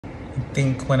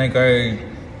think when I go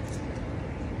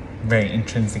very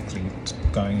intrinsically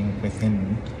going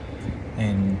within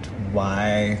and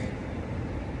why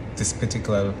this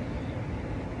particular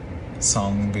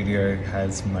song video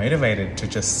has motivated to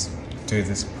just do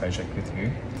this project with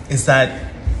you is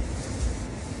that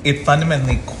it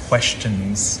fundamentally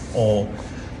questions, or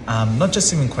not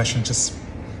just even question, just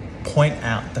point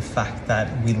out the fact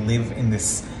that we live in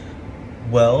this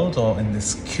world, or in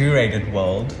this curated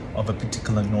world of a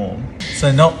particular norm.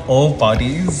 So not all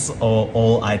bodies or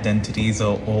all identities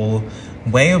or all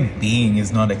way of being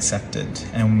is not accepted,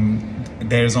 and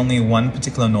there's only one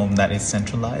particular norm that is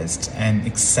centralized and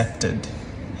accepted,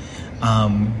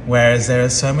 whereas there are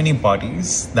so many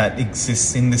bodies that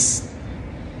exist in this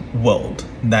world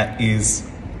that is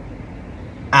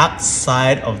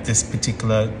outside of this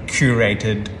particular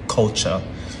curated culture.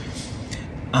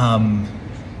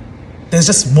 There's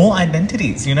just more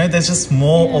identities, you know, there's just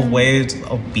more of ways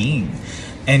of being.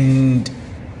 And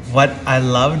what I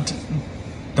loved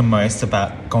the most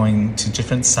about going to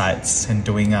different sites and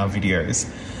doing our videos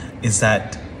is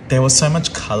that there was so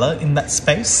much color in that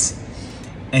space,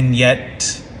 and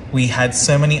yet we had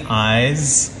so many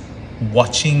eyes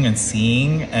watching and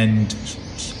seeing and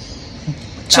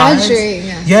judging.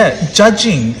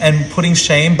 Judging and putting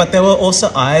shame, but there were also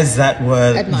eyes that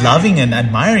were loving and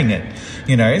admiring it,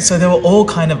 you know. So there were all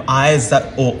kind of eyes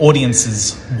that, or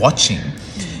audiences watching,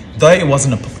 though it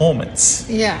wasn't a performance.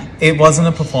 It wasn't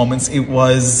a performance. It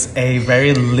was a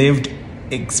very lived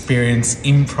experience,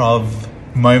 improv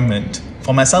moment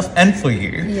for myself and for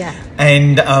you.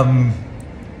 And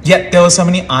yet there were so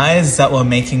many eyes that were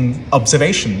making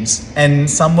observations, and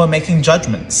some were making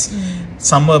judgments.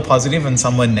 Some were positive and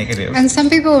some were negative. And some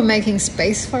people were making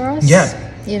space for us.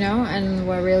 You know, and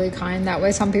were really kind that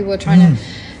way. Some people were trying to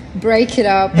break it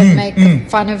up and make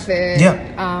fun of it.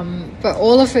 But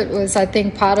all of it was, I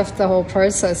think, part of the whole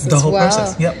process as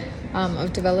well.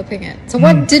 Of developing it. So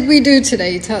what did we do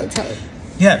today? Tell.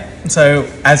 So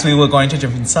as we were going to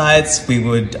different sites, we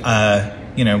would,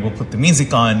 you know, we'll put the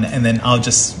music on and then I'll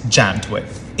just jam to it,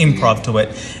 improv to it,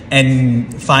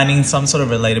 and finding some sort of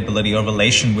relatability or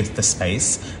relation with the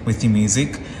space, with your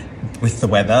music, with the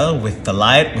weather, with the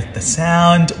light, with the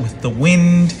sound, with the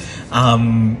wind,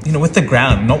 you know, with the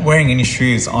ground, not wearing any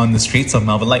shoes on the streets of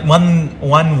Melbourne. Like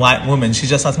one white woman, she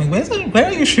just asked me, where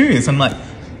are your shoes? I'm like,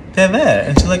 they're there.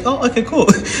 And she's like, oh, okay, cool.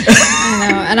 I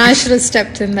know. And I should have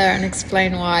stepped in there and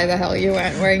explained why the hell you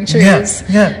weren't wearing shoes.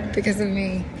 Because of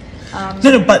me.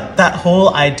 No, but that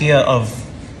whole idea of,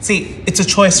 see, it's a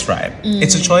choice, right?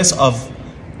 It's a choice of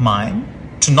mine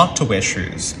to not to wear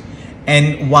shoes.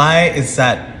 And why is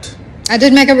that? I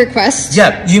did make a request.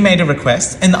 You made a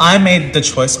request, and I made the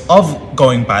choice of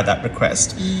going by that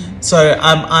request. So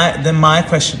then my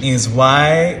question is,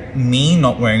 why me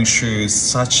not wearing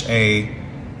shoes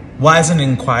why isn't it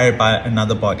inquired by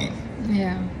another body?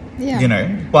 You know,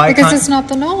 why? Because it's not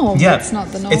the norm. It's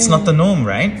not the norm. It's not the norm,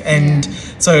 right? And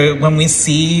so when we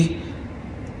see,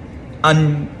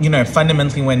 you know,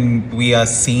 fundamentally when we are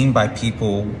seen by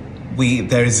people,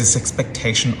 there is this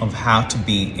expectation of how to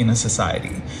be in a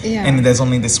society. And there's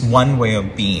only this one way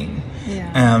of being.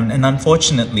 And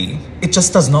unfortunately, it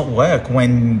just does not work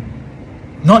when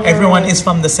not everyone is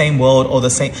from the same world or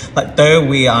the same, like though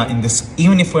we are in this,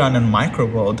 even if we're in a micro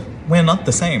world, we're not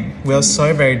the same. We are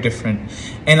so very different.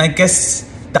 And I guess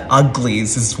the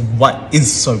uglies is what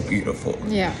is so beautiful.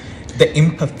 The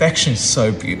imperfection is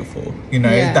so beautiful, you know,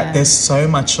 that there's so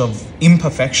much of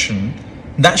imperfection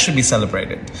that should be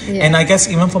celebrated. And I guess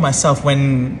even for myself,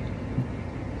 when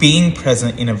being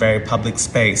present in a very public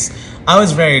space, I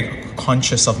was very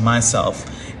conscious of myself,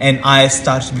 and I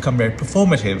started to become very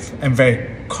performative and very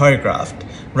choreographed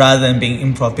rather than being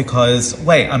improv, because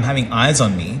wait, I'm having eyes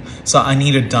on me, so I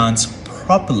need to dance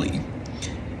properly.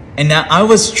 And now I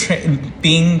was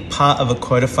being part of a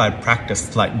codified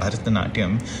practice like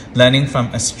Bharatanatyam, learning from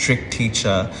a strict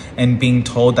teacher and being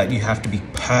told that you have to be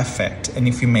perfect. And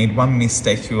if you made one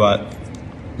mistake, you are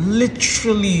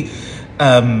literally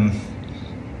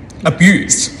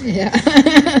abused.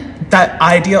 That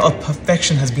idea of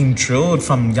perfection has been drilled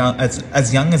from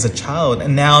as young as a child.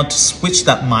 And now to switch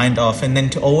that mind off and then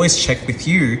to always check with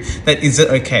you that, is it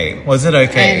okay? Was it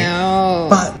okay? I know.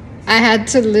 But I had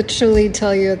to literally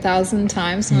tell you 1,000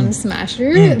 times I'm gonna smash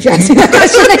you if you ask me that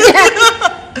question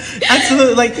again.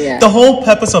 Absolutely. Like the whole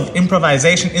purpose of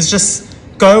improvisation is just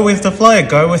go with the flow,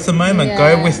 go with the moment,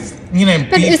 go with, you know.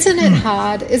 But isn't it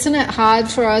hard? Isn't it hard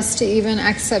for us to even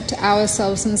accept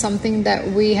ourselves in something that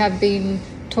we have been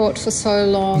taught for so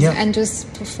long and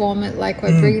just perform it like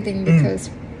we're breathing? Because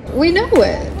we know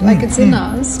it, like it's in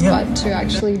us, but to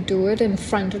actually do it in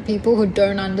front of people who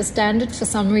don't understand it for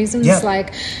some reason, it's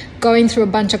like going through a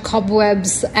bunch of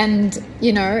cobwebs, and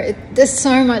you know, there's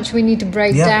so much we need to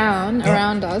break down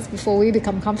around us before we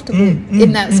become comfortable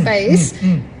in that space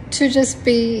to just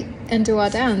be and do our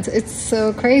dance. It's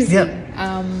so crazy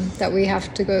that we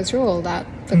have to go through all that,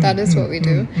 but that is what we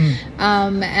do.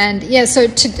 And yeah, so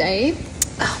today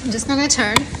I'm just going to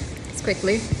turn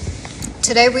quickly.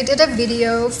 Today we did a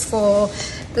video for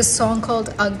the song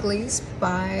called Uglies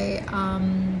by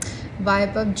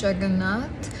Vaibhav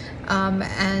Jagannath,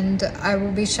 and I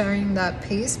will be sharing that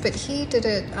piece, but he did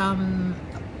it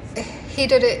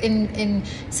in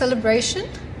celebration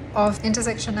of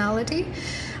intersectionality,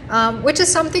 which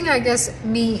is something I guess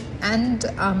me and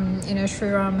you know,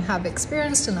 Sriram have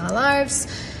experienced in our lives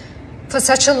for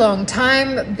such a long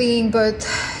time, being both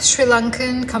Sri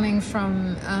Lankan, coming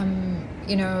from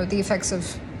you know, the effects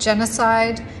of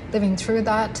genocide, living through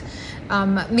that,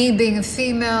 me being a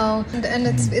female, and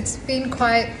it's been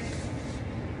quite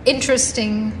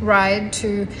interesting ride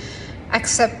to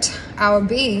accept our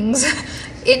beings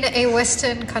in a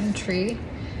Western country.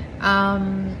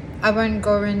 I won't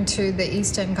go into the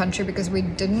Eastern country because we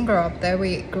didn't grow up there.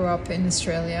 We grew up in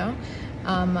Australia.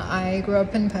 I grew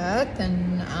up in Perth,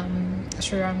 and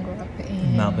Sriram grew up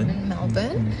in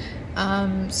Melbourne.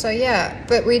 So yeah,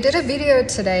 but we did a video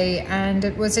today, and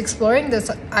it was exploring this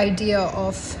idea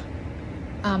of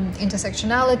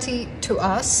intersectionality to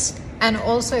us, and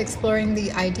also exploring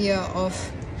the idea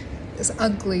of this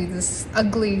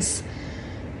uglies.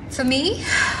 For me,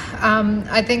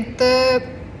 I think the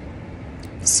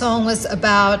song was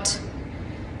about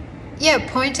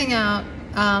pointing out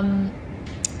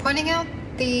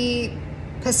the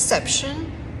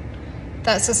perception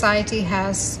that society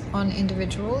has on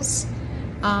individuals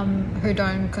who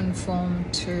don't conform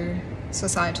to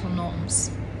societal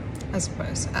norms, I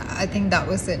suppose. I think that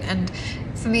was it. And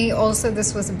for me also,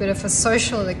 this was a bit of a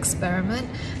social experiment,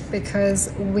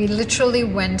 because we literally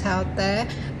went out there.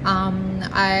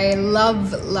 I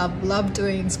love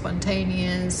doing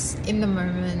spontaneous, in the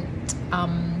moment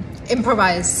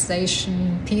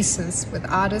improvisation pieces with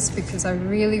artists, because I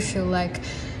really feel like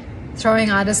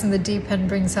throwing artists in the deep end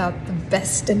brings out the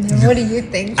best in them. What do you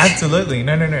think? Absolutely.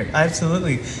 No,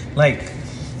 absolutely. Like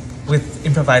with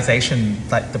improvisation,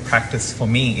 like the practice for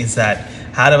me is that,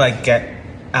 how do I get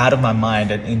out of my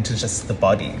mind and into just the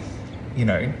body? You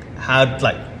know, how,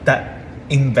 like that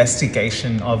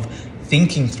investigation of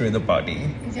thinking through the body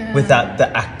without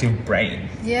the active brain.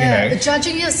 Yeah, you know?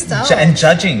 Judging yourself.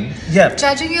 Judging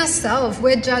yourself.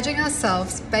 We're judging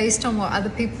ourselves based on what other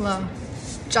people are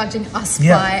judging us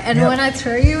by. And when I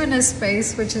throw you in a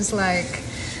space which is like,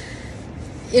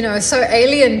 you know, so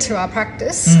alien to our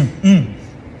practice,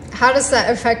 how does that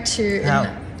affect you?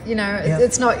 You know,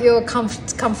 it's not your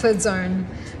comfort zone,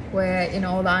 where, you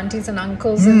know, all the aunties and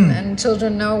uncles and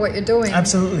children know what you're doing.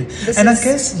 Absolutely. And I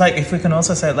guess, like, if we can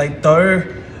also say, like, though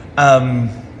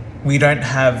we don't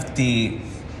have the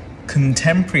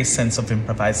contemporary sense of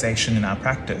improvisation in our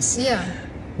practice,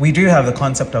 we do have the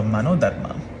concept of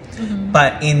Manodharma.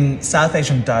 But in South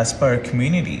Asian diaspora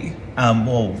community,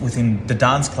 or within the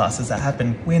dance classes that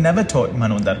happen, we're never taught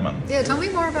Manodharma. Yeah, tell me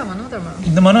more about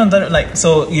Manodharma. The Manodharma, like,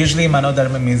 so usually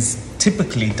Manodharma is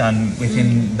typically done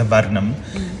within the Varnam.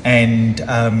 And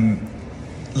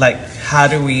like, how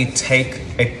do we take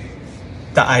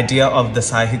the idea of the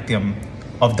Sahityam,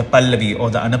 of the Pallavi or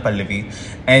the Anapallavi,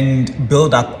 and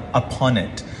build up upon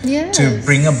it to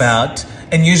bring about.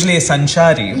 And usually a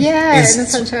Sanchari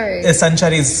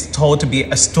is told to be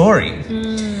a story.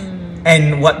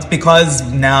 And because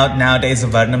nowadays the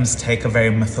Varnams take a very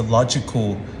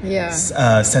mythological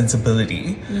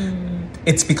sensibility,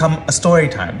 it's become a story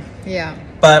time.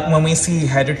 But when we see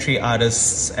hereditary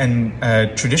artists and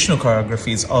traditional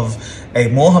choreographies of a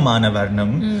Mohamana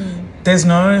Varnam, there's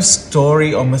no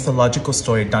story or mythological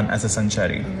story done as a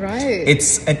Sanchari. Right.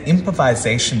 It's an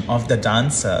improvisation of the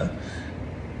dancer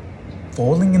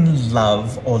falling in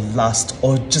love or lust,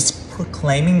 or just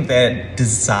proclaiming their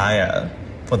desire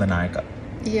for the Nayaka.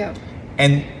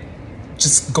 And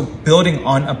just building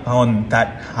on upon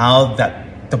that, how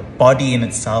that the body in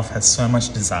itself has so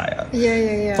much desire.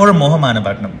 For a Mohamana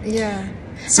Varnam.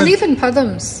 So, and even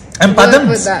Padams. And Padams.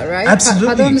 With that, right?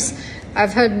 Absolutely. Padams,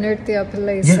 I've heard Nirtya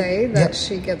Pillai say that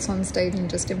she gets on stage and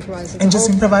just improvises. And just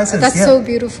improvises. That's so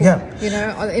beautiful. You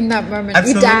know, in that moment.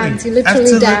 You dance. You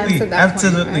literally dance at that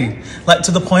point. Right? Like,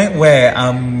 to the point where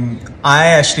I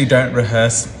actually don't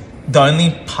rehearse. The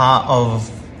only part of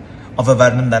a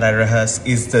Varnam that I rehearse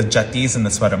is the Jatis and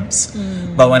the Swarams.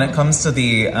 But when it comes to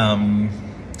the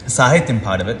Sahityam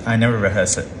part of it, I never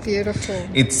rehearse it. Beautiful.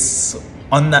 It's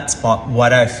on that spot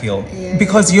what I feel,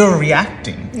 because you're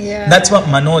reacting. That's what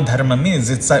mano dharmam is.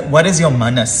 It's like, what is your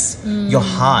manas, your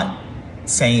heart,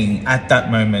 saying at that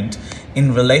moment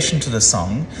in relation to the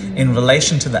song, in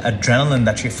relation to the adrenaline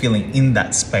that you're feeling in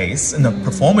that space, in the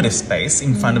performative space,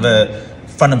 in front of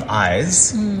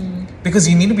eyes. Because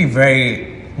you need to be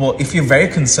very, well, if you're very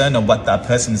concerned of what that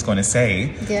person is going to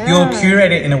say, you'll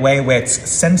curate it in a way where it's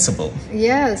sensible.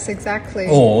 Yes, exactly.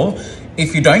 Or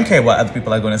if you don't care what other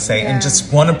people are going to say and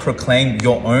just want to proclaim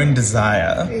your own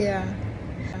desire.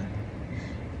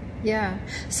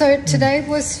 So today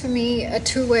was for me a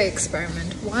two-way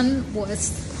experiment. One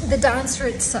was the dancer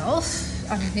itself,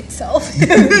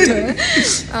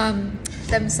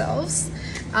 themselves,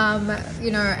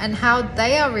 you know, and how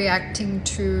they are reacting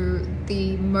to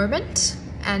the moment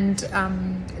and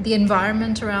the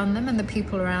environment around them and the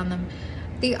people around them.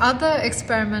 The other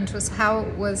experiment was how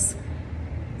it was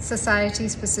society,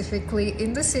 specifically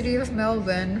in the city of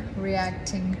Melbourne,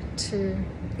 reacting to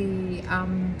the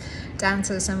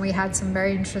dancers, and we had some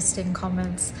very interesting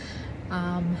comments.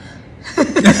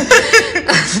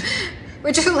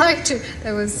 Would you like to?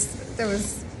 There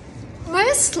was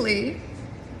mostly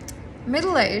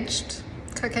middle-aged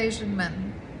Caucasian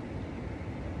men.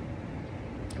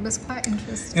 It was quite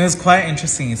interesting. It was quite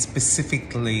interesting,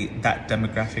 specifically that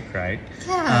demographic, right?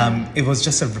 It was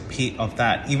just a repeat of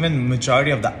that. Even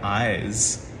majority of the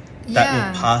eyes that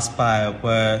were passed by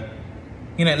were,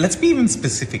 you know, let's be even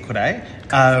specific, right?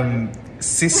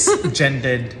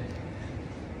 Cisgendered,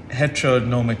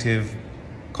 heteronormative,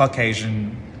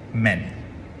 Caucasian men.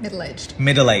 Middle-aged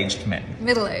men.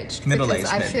 Middle-aged. Because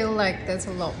I feel like there's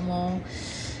a lot more,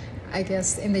 I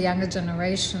guess, in the younger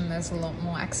generation, there's a lot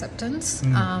more acceptance,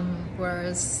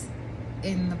 whereas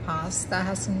in the past, that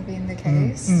hasn't been the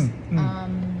case.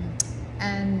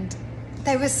 And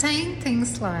they were saying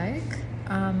things like,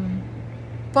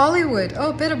 Bollywood,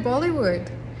 a bit of Bollywood,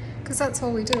 because that's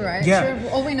all we do, right?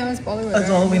 All we know is Bollywood. That's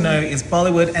all we know is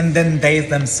Bollywood, and then they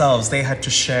themselves, they had to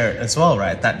share it as well,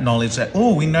 right? That knowledge that,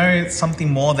 oh, we know something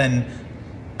more than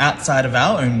outside of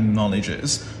our own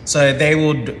knowledges. So they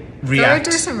would react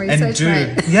do some research,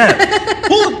 and do,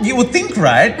 well, you would think,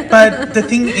 right? But the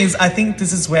thing is, I think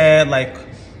this is where, like,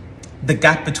 the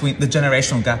gap between the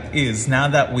generational gap is, now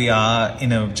that we are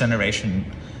in a generation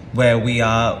where we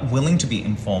are willing to be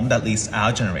informed, at least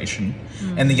our generation,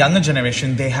 and the younger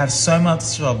generation, they have so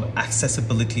much of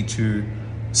accessibility to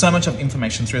so much of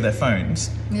information through their phones.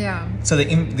 So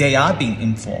they are being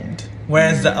informed.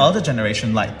 Whereas the older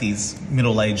generation, like these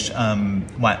middle-aged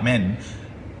white men,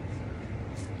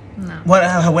 where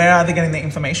are they getting their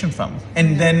information from?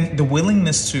 And then the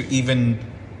willingness to even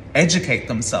educate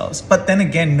themselves. But then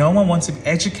again, no one wants to be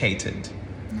educated.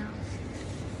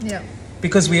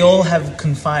 Because we all have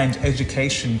confined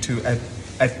education to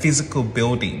a physical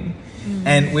building.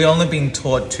 And we're only being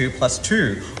taught 2 +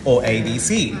 2 or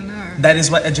ABC. That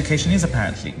is what education is,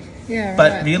 apparently.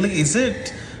 But really, is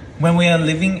it? When we are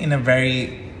living in a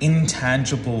very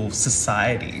intangible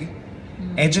society,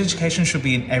 education should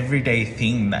be an everyday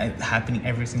thing that's happening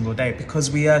every single day,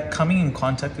 because we are coming in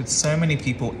contact with so many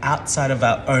people outside of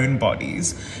our own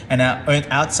bodies and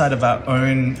outside of our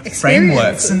own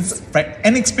frameworks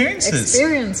and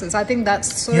experiences. I think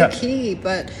that's so key,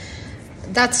 but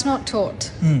that's not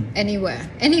taught anywhere.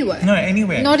 No,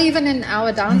 anywhere. Not even in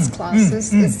our dance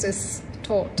classes is this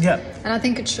taught. And I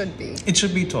think it should be. It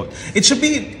should be taught. It should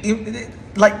be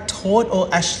like taught, or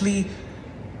actually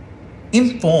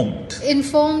informed.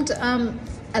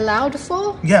 Allowed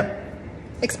for.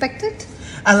 Expected.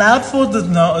 Allowed for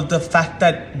the fact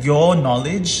that your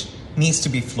knowledge needs to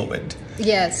be fluid.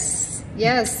 Yes.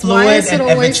 Fluid. Why is it and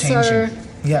always ever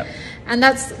changing? And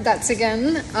that's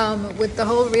again with the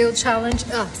whole real challenge.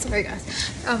 Sorry guys.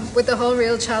 With the whole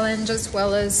real challenge, as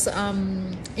well as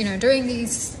you know, doing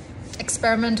these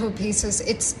experimental pieces,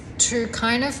 it's to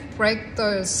kind of break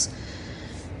those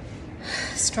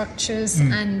structures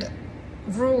and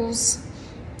rules.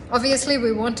 Obviously,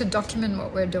 we want to document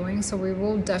what we're doing, so we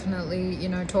will definitely, you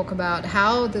know, talk about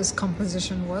how this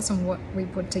composition was and what we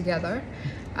put together.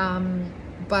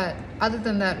 But other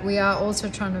than that, we are also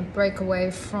trying to break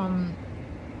away from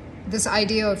this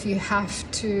idea of you have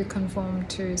to conform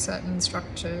to certain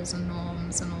structures and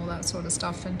norms and all that sort of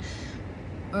stuff, and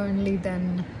only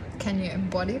then can you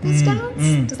embody this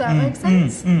dance? Does that make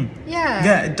sense?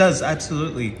 Yeah, it does,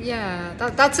 absolutely.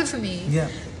 That's it for me.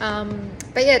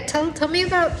 But yeah, tell me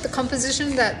about the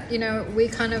composition that, you know,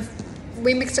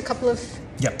 we mixed a couple of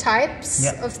types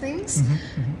of things.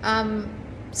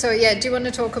 So yeah, do you want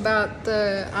to talk about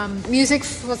the music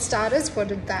for starters? What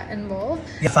did that involve?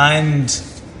 I find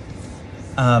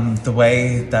the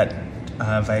way that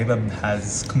Vaibhav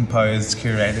has composed,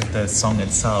 curated the song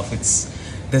itself,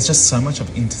 there's just so much of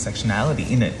intersectionality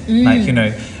in it. Like, you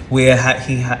know,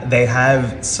 they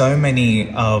have so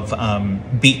many of to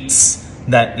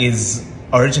that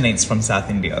originates from South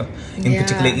India, in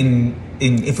particular in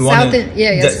if we want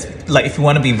to like if you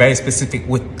want to be very specific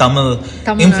with Tamil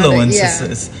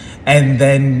influences, and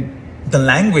then the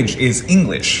language is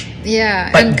English,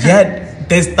 but yet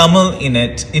there's Tamil in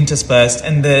it interspersed,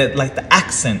 and the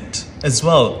accent as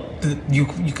well. You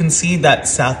can see that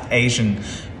South Asian.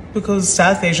 Because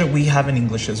South Asia, we have an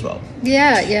English as well.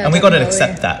 And we got to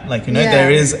accept that. Like, you know, there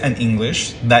is an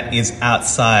English that is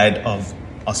outside of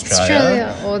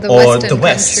Australia or the Western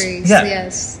West. Countries.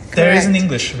 Yes, correct. There is an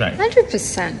English, right?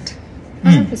 100%.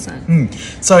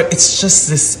 100%. So it's just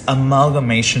this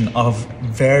amalgamation of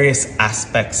various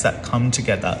aspects that come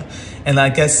together. And I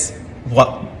guess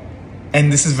and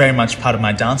this is very much part of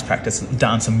my dance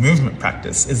and movement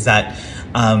practice, is that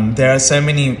there are so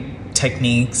many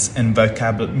techniques and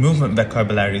movement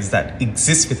vocabularies that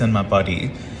exist within my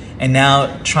body, and now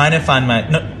trying to find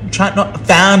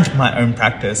found my own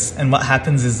practice. And what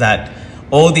happens is that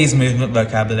all these movement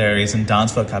vocabularies and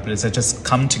dance vocabularies that just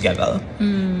come together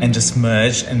and just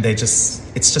merge, and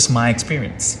it's just my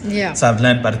experience. So I've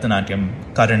learned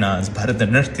Bharatanatyam, Karanas,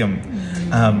 Bharatanatyam,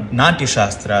 Natya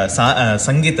Shastra,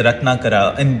 Sangeet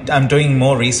Ratnakara, and I'm doing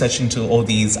more research into all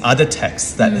these other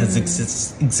texts that has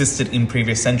existed in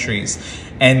previous centuries,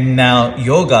 and now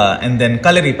yoga, and then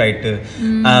Kalaripaitu,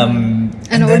 and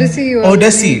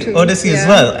Odissi as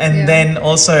well, and then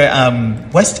also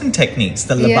Western techniques,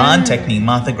 the Laban technique,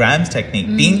 Martha Graham's technique,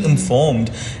 being informed,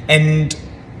 and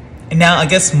now I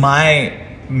guess my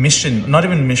mission, not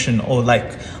even mission, or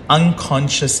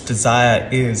unconscious desire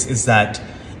is that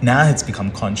now it's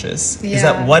become conscious, is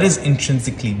that what is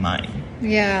intrinsically mine.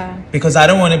 Because I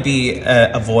don't want to be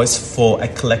a voice for a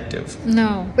collective.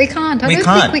 No, we can't. I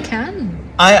don't think we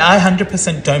can. I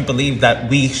 100% don't believe that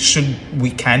we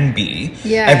can be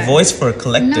a voice for a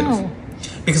collective. No.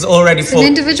 Because already it's an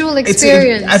individual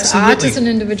experience. Absolutely. Art is an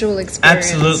individual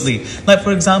experience. Absolutely. Like,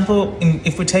 for example,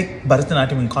 if we take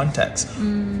Bharatanatyam in context,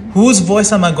 whose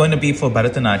voice am I going to be for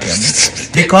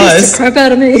Bharatanatyam? Because crap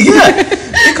out of me.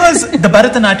 Because the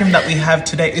Bharatanatyam that we have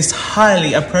today is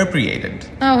highly appropriated.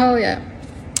 Oh, hell yeah.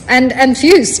 And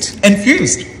fused.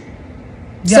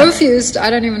 So fused, I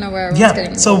don't even know where I was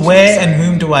getting. So where and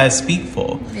whom do I speak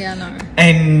for? No.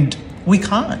 And we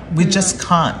can't. We just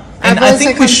can't. And I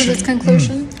think we should. To this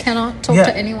conclusion. Cannot talk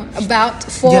to anyone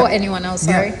for anyone else.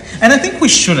 Sorry. And I think we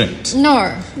shouldn't.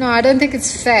 No, I don't think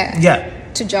it's fair.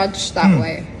 To judge that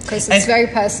way, because it's very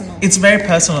personal. It's very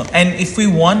personal, and if we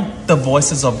want the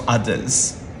voices of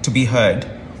others to be heard,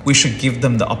 we should give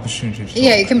them the opportunity to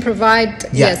you can provide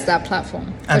that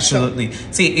platform. Absolutely.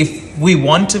 See, if we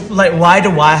want to, why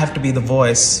do I have to be the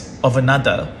voice of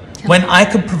another when I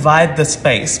could provide the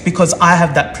space, because I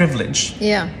have that privilege?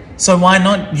 So why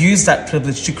not use that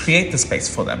privilege to create the space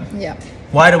for them?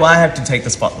 Why do I have to take the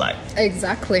spotlight?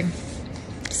 Exactly.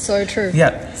 So true.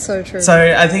 So true.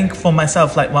 So I think for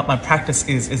myself, what my practice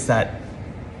is that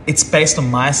it's based on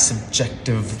my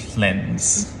subjective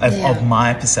lens of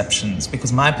my perceptions,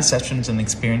 because my perceptions and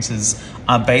experiences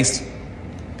are based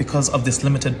because of this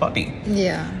limited body.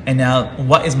 And now,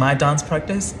 what is my dance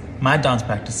practice? My dance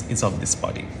practice is of this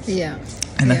body.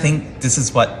 And I think this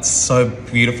is what's so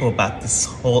beautiful about this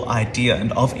whole idea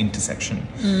and of intersection.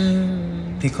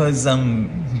 Because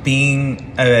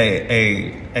being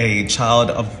a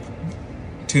child of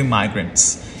two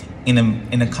migrants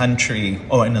in a country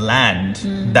or in a land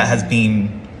that has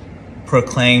been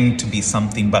proclaimed to be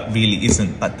something but really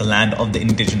isn't, but the land of the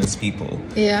indigenous people.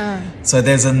 So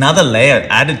there's another layer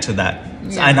added to that.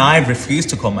 And I refuse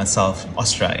to call myself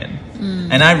Australian.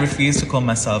 And I refuse to call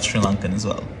myself Sri Lankan as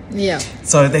well.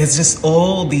 So there's just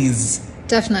all these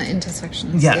definite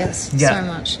intersections. So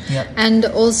much. And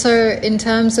also in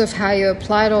terms of how you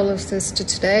applied all of this to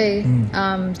today,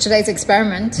 today's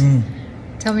experiment.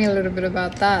 Tell me a little bit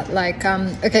about that.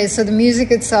 Okay, so the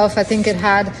music itself, I think it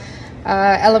had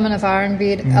element of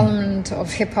R&B, element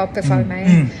of hip-hop, if I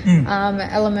may,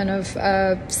 element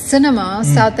of cinema,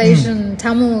 South Asian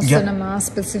Tamil cinema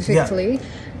specifically.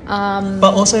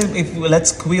 But also,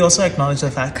 could we also acknowledge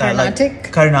the fact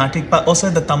that Carnatic, but also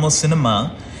the Tamil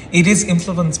cinema, it is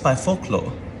influenced by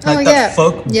folklore,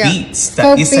 folk beats,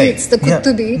 folk beats, the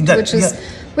kuttu beat,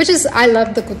 which is I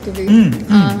love the kuttu beat.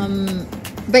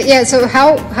 But so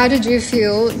how did you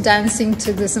feel dancing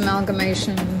to this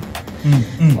amalgamation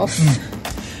of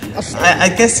I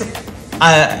guess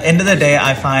end of the day,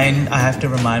 I find I have to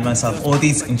remind myself all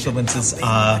these influences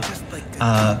are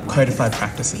codified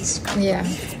practices. Yeah.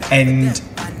 And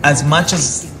as much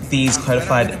as these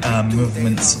codified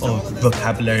movements or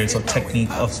vocabularies or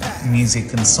technique of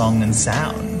music and song and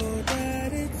sound,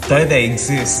 though they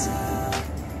exist,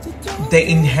 they're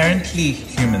inherently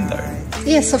human though.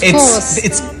 Yes, of course.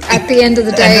 It's at the end of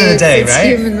the day, it's right?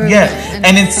 human movement. Yeah,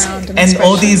 and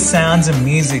all these sounds and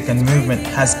music and movement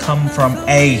has come from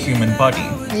a human body.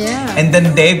 Yeah. And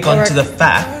then they've gone to the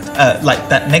fact, like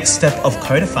that next step of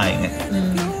codifying it.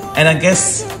 And I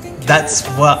guess that's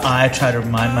what I try to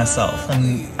remind myself.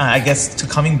 And I guess to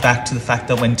coming back to the fact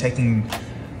that when taking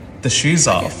the shoes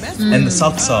off and the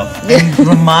socks off and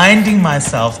reminding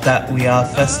myself that we are,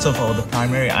 first of all, the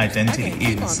primary identity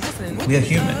is we are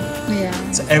human. Yeah.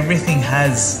 So everything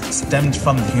has stemmed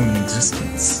from the human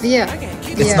existence. Yeah.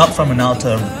 It's not from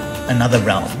another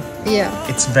realm. Yeah.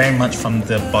 It's very much from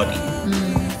the body,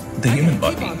 the human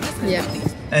body. Yeah.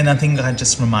 And I think I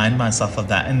just remind myself of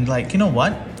that. And like, you know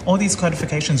what? All these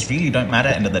codifications really don't matter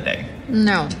at the end of the day.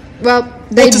 No. Well,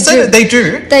 they do. They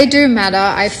do. They do matter,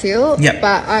 I feel. Yep.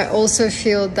 But I also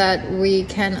feel that we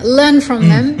can learn from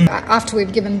them after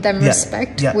we've given them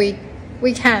respect. Yeah. We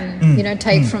can, you know,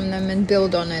 take from them and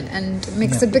build on it and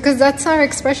mix it, because that's our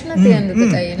expression at the end of the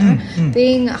day, you know.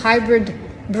 Being hybrid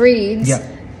breeds,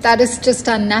 that is just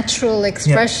our natural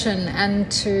expression,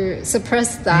 and to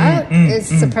suppress that is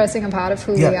suppressing a part of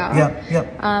who we are.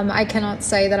 I cannot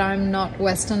say that I'm not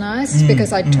westernized,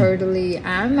 because I totally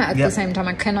am. At the same time,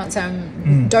 I cannot say I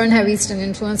don't have Eastern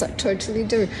influence. I totally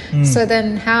do. So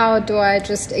then how do I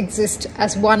just exist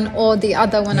as one or the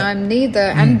other when I'm neither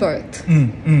and both?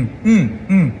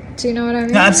 Do you know what I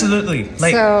mean? No, absolutely.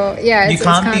 Like, so yeah, you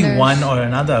can't be one or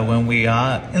another when we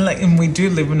are, and we do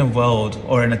live in a world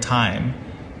or in a time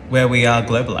where we are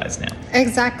globalized now.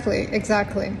 Exactly.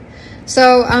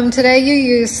 So today you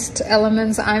used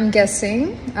elements, I'm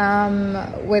guessing,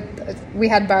 we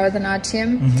had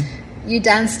Bharatanatyam. You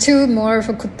danced to more of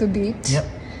a Kuttu beat. Yep.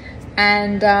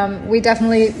 And we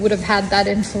definitely would have had that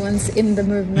influence in the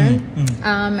movement.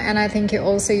 And I think you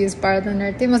also used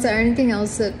Bharatanatyam. Was there anything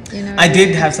else that, you know? I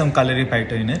did have some Kalari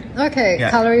Paita in it. Okay,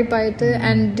 Kalari Paita.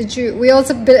 And we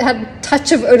also had a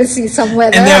touch of Odissi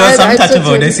somewhere there. And there was some touch of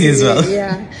Odissi as well.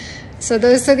 Yeah. So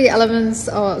those are the elements,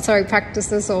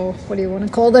 practices, or what do you want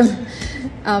to call them?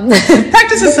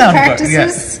 Practices sound good.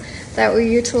 Practices that we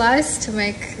utilize to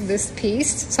make this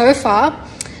piece. So far,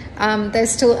 there's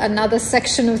still another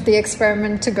section of the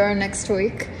experiment to go next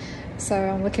week. So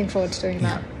I'm looking forward to doing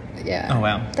that. Yeah. Oh,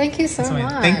 wow. Thank you so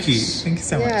much. Thank you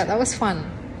so much. Yeah, that was fun.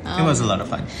 It was a lot of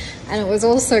fun. And it was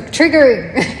also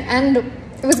triggering. And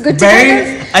it was good to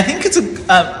I think it's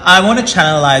I want to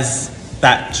channelize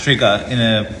that trigger in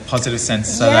a positive sense,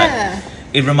 so that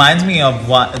it reminds me of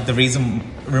what I'm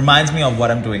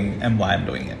doing and why I'm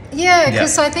doing it. Yeah,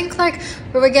 because I think like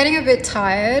we were getting a bit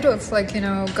tired of like, you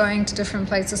know, going to different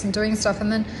places and doing stuff,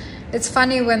 and then it's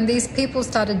funny when these people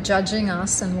started judging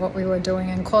us and what we were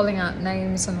doing and calling out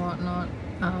names and whatnot,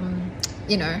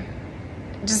 you know,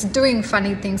 just doing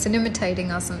funny things and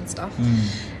imitating us and stuff.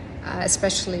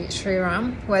 Especially Sri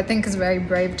Ram, who I think is very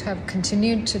brave to have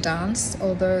continued to dance,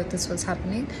 although this was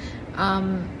happening.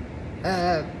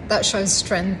 That shows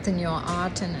strength in your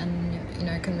art and you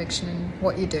know, conviction in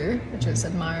what you do, which is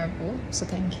admirable. So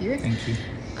thank you. Thank you.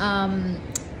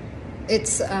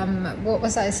 It's what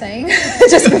was I saying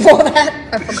just before that?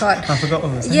 I forgot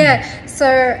what I was saying. Yeah.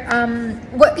 So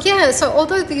so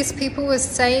although these people were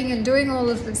saying and doing all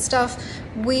of this stuff,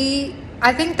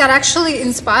 I think that actually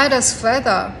inspired us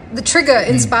further. The trigger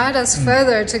inspired us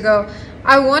further to go,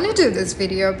 I want to do this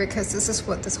video because this is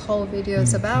what this whole video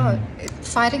is about.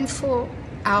 Fighting for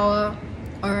our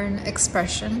own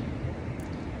expression.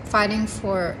 Fighting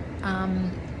for,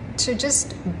 to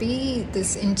just be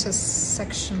this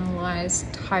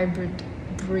intersectionalized hybrid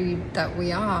breed that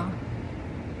we are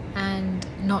and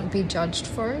not be judged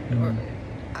for it. Or,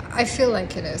 I feel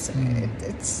like it is.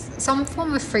 It's some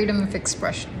form of freedom of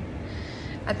expression.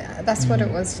 That's what it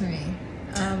was for me.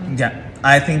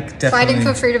 I think definitely fighting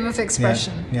for freedom of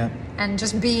expression. And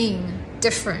just being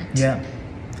different.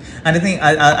 And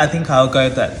I think I'll go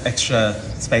that extra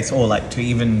space, or like to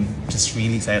even just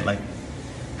really say it, like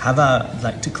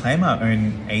to claim our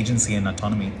own agency and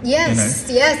autonomy. Yes.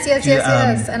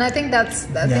 And I think that's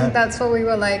what we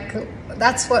were like.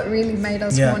 That's what really made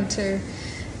us want to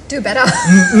do better.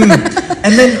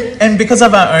 And because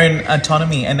of our own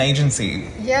autonomy and agency,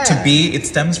 it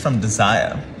stems from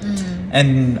desire,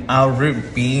 and our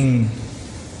root being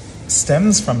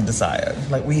stems from desire.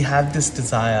 Like, we have this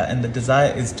desire, and the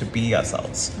desire is to be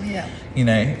ourselves. You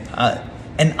know,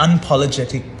 and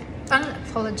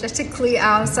unapologetically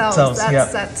ourselves.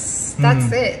 That's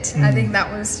it. I think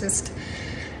that was just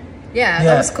Yeah,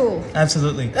 that was cool.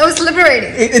 Absolutely. That was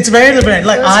liberating. It's very liberating.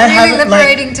 Like, it was really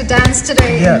liberating to dance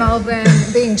today in Melbourne,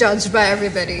 being judged by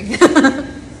everybody.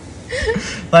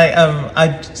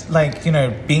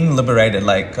 Being liberated,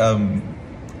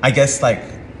 I guess,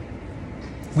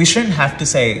 we shouldn't have to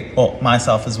say, or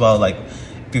myself as well, at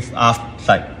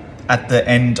the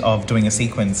end of doing a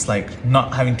sequence,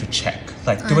 not having to check,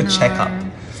 do a checkup.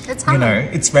 It's hard.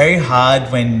 It's very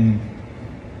hard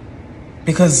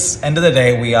because end of the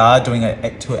day, we are doing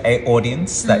it to an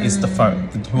audience that is the phone,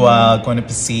 who are going to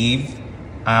perceive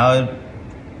our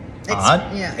art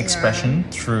expression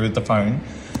through the phone.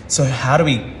 So how do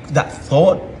that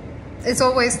thought? It's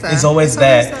always there. It's always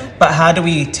there. But how do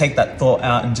we take that thought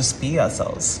out and just be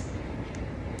ourselves?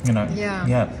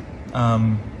 Yeah.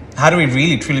 How do we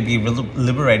really, truly be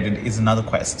liberated is another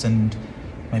quest, and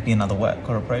maybe another work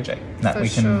or a project that we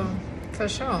can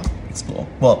explore.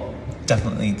 Well,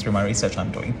 definitely through my research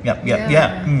I'm doing. Yeah.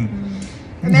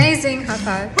 Amazing. High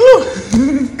five.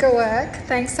 Good work.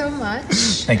 Thanks so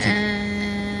much. Thank you.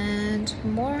 And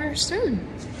more soon.